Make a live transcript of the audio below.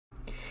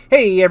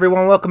Hey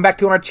everyone, welcome back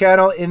to our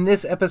channel. In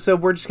this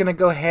episode, we're just going to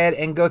go ahead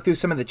and go through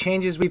some of the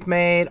changes we've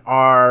made.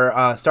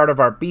 Our start of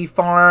our bee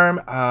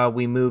farm,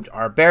 we moved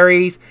our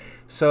berries.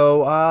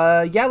 So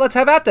yeah, let's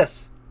have at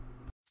this.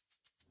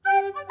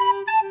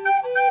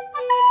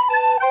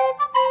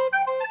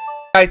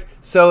 Guys,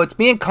 so it's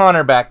me and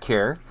Connor back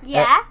here.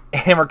 Yeah.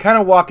 And we're kind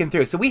of walking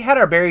through. So we had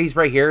our berries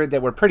right here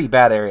that were pretty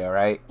bad area,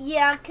 right?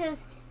 Yeah,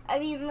 because, I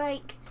mean,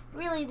 like,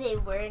 really they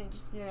weren't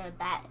just in a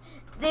bad...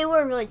 They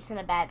were really just in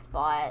a bad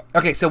spot.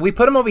 Okay, so we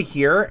put them over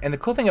here, and the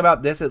cool thing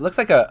about this, it looks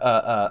like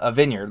a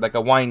vineyard, like a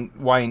wine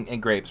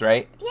and grapes,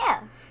 right?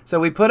 Yeah. So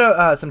we put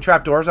some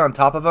trapdoors on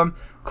top of them.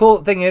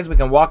 Cool thing is we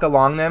can walk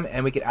along them,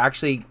 and we can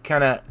actually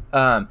kind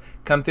of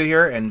come through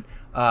here and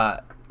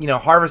you know,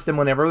 harvest them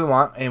whenever we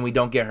want, and we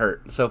don't get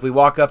hurt. So if we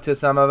walk up to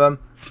some of them,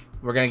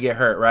 we're gonna get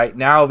hurt, right?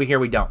 Now over here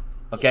we don't.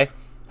 Okay.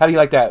 How do you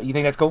like that? You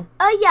think that's cool?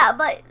 Yeah,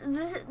 but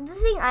the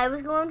thing I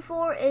was going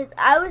for is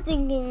I was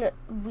thinking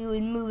we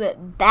would move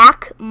it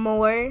back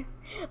more,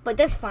 but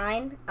that's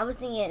fine. I was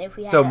thinking if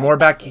we had so more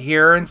back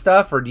here and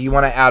stuff, or do you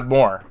want to add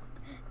more?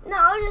 No,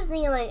 I was just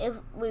thinking like if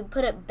we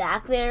put it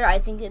back there, I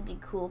think it'd be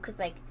cool because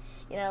like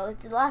you know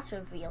it's less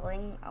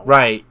revealing.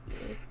 Right,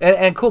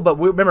 and cool. But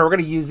remember, we're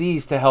gonna use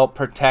these to help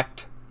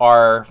protect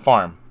our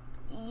farm.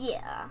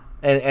 Yeah.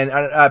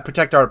 And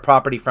protect our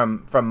property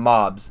from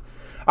mobs.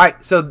 All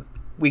right, so.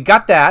 We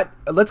got that.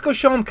 Let's go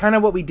show them kind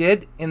of what we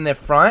did in the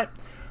front.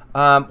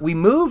 We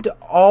moved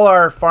all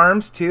our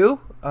farms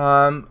too.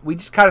 We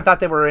just kind of thought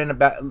they were in a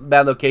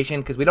bad location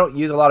because we don't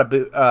use a lot of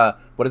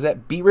what is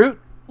that? Beetroot?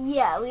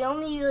 Yeah, we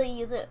only really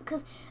use it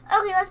because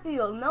okay, let's be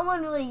real. No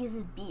one really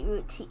uses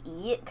beetroot to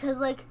eat because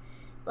like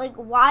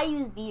why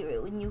use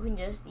beetroot when you can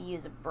just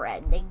use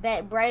bread?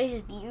 Like bread is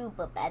just beetroot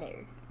but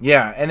better.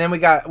 Yeah, and then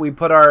we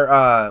put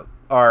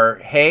our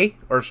hay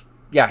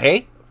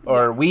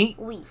or wheat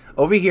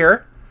over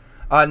here.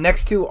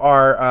 Next to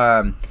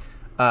our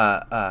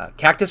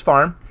cactus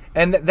farm,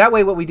 and that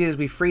way what we did is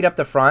we freed up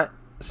the front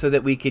so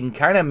that we can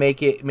kind of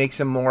make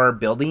some more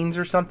buildings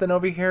or something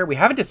over here. We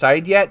haven't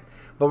decided yet,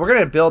 but we're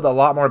gonna build a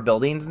lot more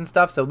buildings and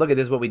stuff. So look at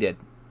this, what we did.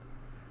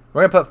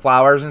 We're gonna put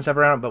flowers and stuff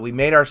around, but we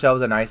made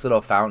ourselves a nice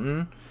little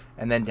fountain,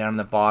 and then down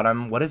the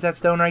bottom, what is that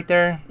stone right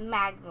there?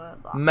 Magma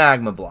blocks.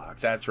 Magma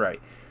blocks. That's right.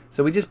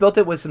 So we just built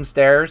it with some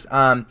stairs.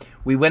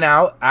 We went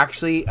out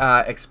actually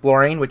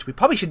exploring, which we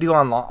probably should do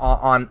on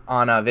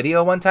a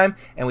video one time,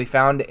 and we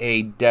found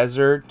a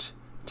desert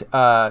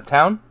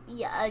town.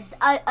 Yeah,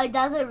 a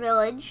desert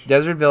village.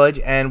 Desert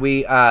village, and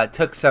we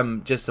took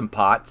some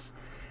pots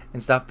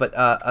and stuff. But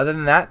other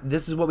than that,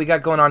 this is what we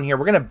got going on here.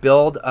 We're gonna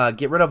build,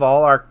 get rid of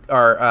all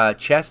our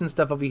chests and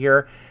stuff over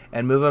here,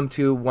 and move them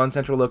to one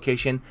central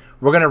location.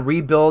 We're gonna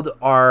rebuild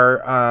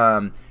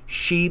our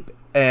sheep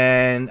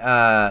and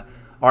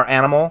our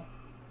animal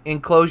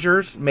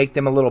enclosures, make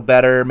them a little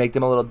better, make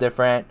them a little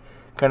different,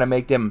 kind of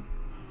make them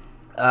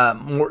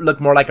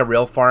look more like a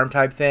real farm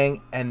type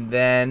thing. And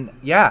then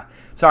yeah,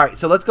 sorry,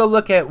 so let's go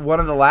look at one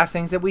of the last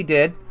things that we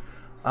did.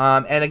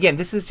 And again,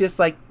 this is just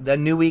like the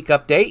new week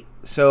update.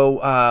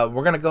 So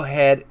we're gonna go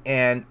ahead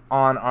and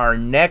on our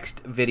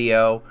next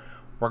video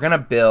we're gonna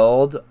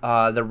build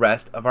the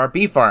rest of our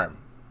bee farm.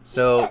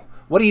 So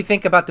yes. What do you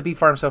think about the bee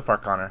farm so far,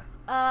 Connor?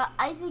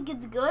 I think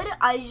it's good.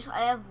 I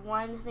have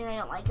one thing I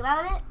don't like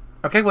about it.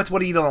 Okay, what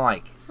do you don't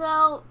like?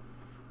 So,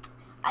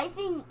 I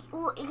think,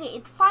 well, okay,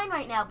 it's fine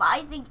right now, but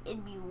I think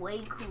it'd be way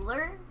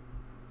cooler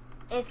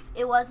if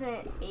it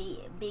wasn't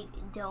a big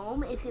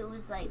dome. If it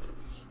was like,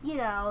 you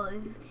know,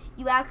 if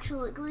you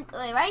actually, like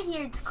right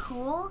here it's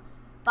cool,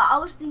 but I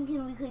was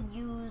thinking we could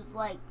use,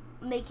 like,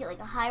 make it like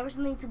a hive or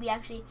something so we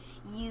actually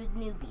use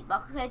new bee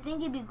boxes. I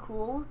think it'd be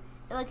cool,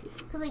 like,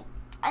 cause like,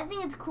 I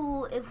think it's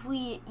cool if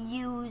we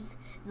use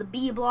the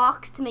bee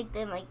blocks to make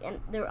them like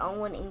their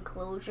own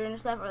enclosure and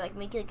stuff, or like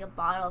make it like a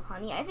bottle of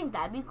honey. I think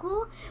that'd be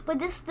cool, but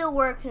this still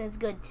works and it's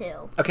good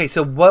too. Okay,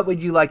 so what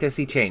would you like to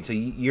see change? So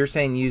you're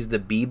saying use the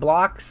bee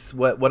blocks?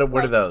 What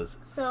are those?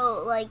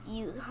 So like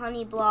use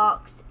honey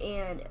blocks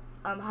and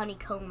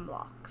honeycomb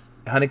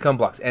blocks. Honeycomb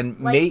blocks, and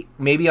like,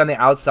 maybe on the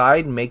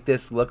outside make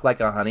this look like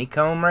a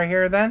honeycomb right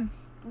here then?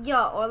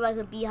 Yeah, or like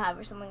a beehive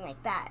or something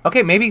like that.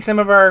 Okay, maybe some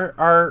of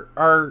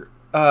our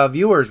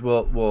viewers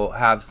will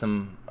have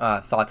some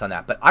thoughts on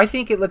that, but I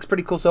think it looks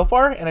pretty cool so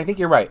far, and I think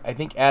you're right. I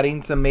think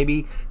adding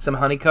maybe some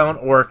honeycomb,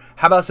 or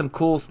how about some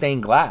cool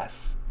stained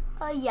glass?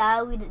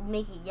 Yeah, we'd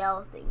make it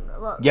yellow stained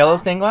glass. Yellow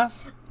stained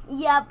glass?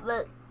 Yeah,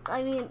 but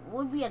I mean,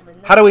 would we have?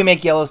 How do we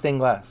make yellow stained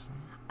glass?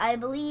 I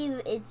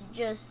believe it's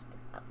just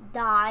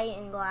dye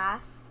and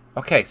glass.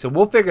 Okay, so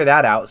we'll figure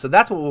that out. So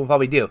that's what we'll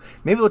probably do.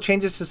 Maybe we'll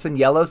change this to some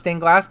yellow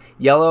stained glass,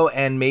 yellow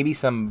and maybe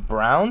some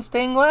brown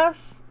stained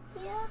glass.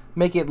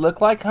 Make it look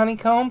like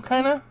honeycomb,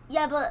 kind of?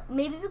 Yeah, but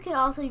maybe we could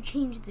also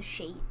change the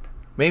shape.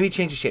 Maybe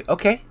change the shape.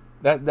 Okay.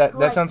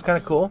 That sounds kind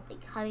of cool.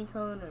 Like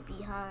honeycomb or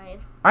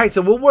beehive. All right,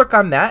 so we'll work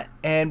on that.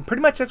 And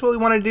pretty much that's what we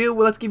want to do.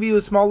 Well, let's give you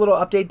a small little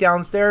update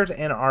downstairs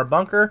in our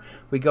bunker.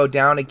 We go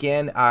down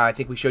again. I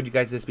think we showed you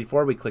guys this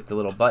before. We click the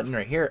little button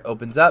right here. It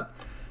opens up.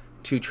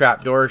 2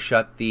 trap doors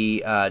shut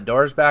the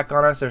doors back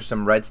on us. There's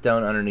some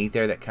redstone underneath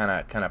there that kind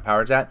of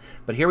powers that.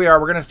 But here we are.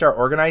 We're going to start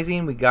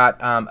organizing. We got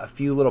a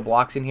few little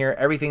blocks in here.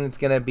 Everything that's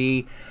going to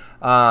be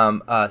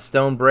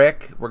stone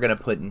brick, we're going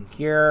to put in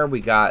here.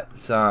 We got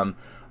some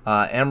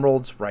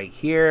emeralds right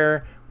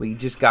here. We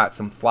just got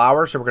some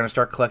flowers, so we're going to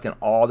start collecting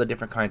all the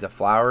different kinds of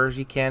flowers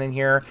you can in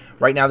here.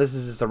 Right now, this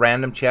is just a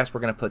random chest.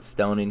 We're going to put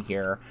stone in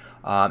here.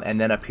 And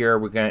then up here,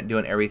 we're going to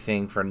doing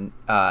everything for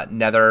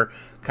nether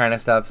kind of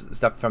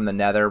stuff from the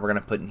nether we're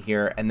going to put in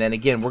here. And then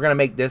again, we're going to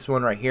make this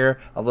one right here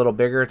a little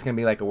bigger. It's going to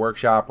be like a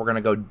workshop. We're going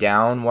to go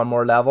down one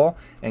more level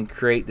and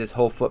create this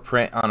whole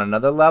footprint on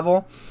another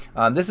level.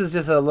 This is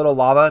just a little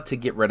lava to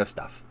get rid of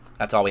stuff.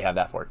 That's all we have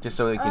that for, just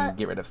so we can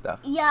get rid of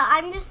stuff. Yeah,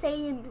 I'm just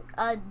saying,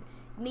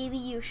 maybe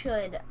you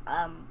should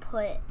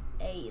put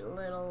a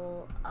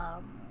little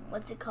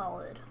what's it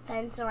called,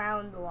 fence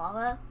around the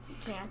lava so you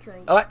can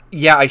actually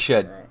yeah, I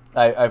should.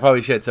 I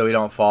probably should, so we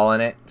don't fall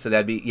in it. So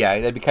that'd be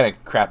kind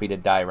of crappy to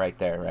die right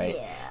there, right?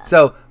 Yeah.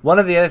 So one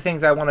of the other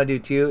things I want to do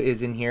too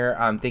is in here,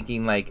 I'm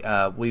thinking like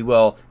we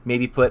will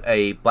maybe put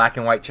a black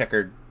and white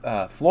checkered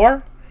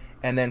floor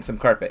and then some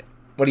carpet.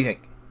 What do you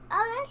think?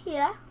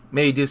 Yeah.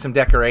 Maybe do some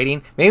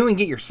decorating. Maybe we can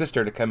get your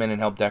sister to come in and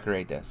help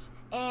decorate this.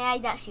 I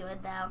doubt she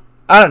would, though.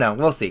 I don't know.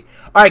 We'll see.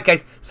 All right,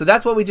 guys. So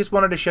that's what we just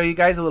wanted to show you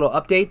guys, a little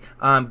update.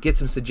 Get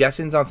some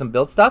suggestions on some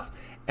build stuff.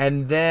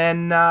 And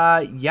then,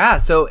 yeah.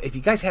 So if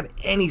you guys have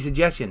any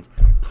suggestions,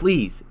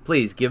 please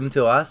give them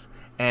to us.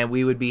 And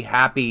we would be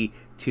happy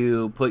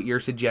to put your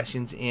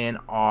suggestions in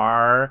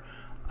our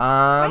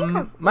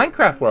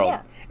Minecraft world.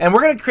 Yeah. And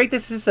we're going to create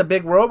this as a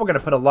big world. We're going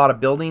to put a lot of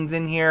buildings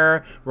in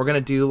here. We're going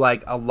to do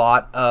like a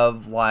lot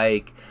of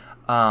like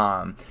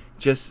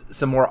just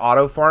some more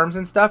auto farms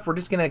and stuff. We're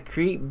just going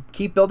to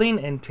keep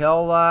building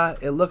until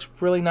it looks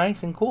really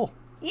nice and cool.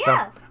 Yeah. So,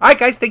 all right,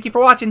 guys. Thank you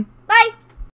for watching.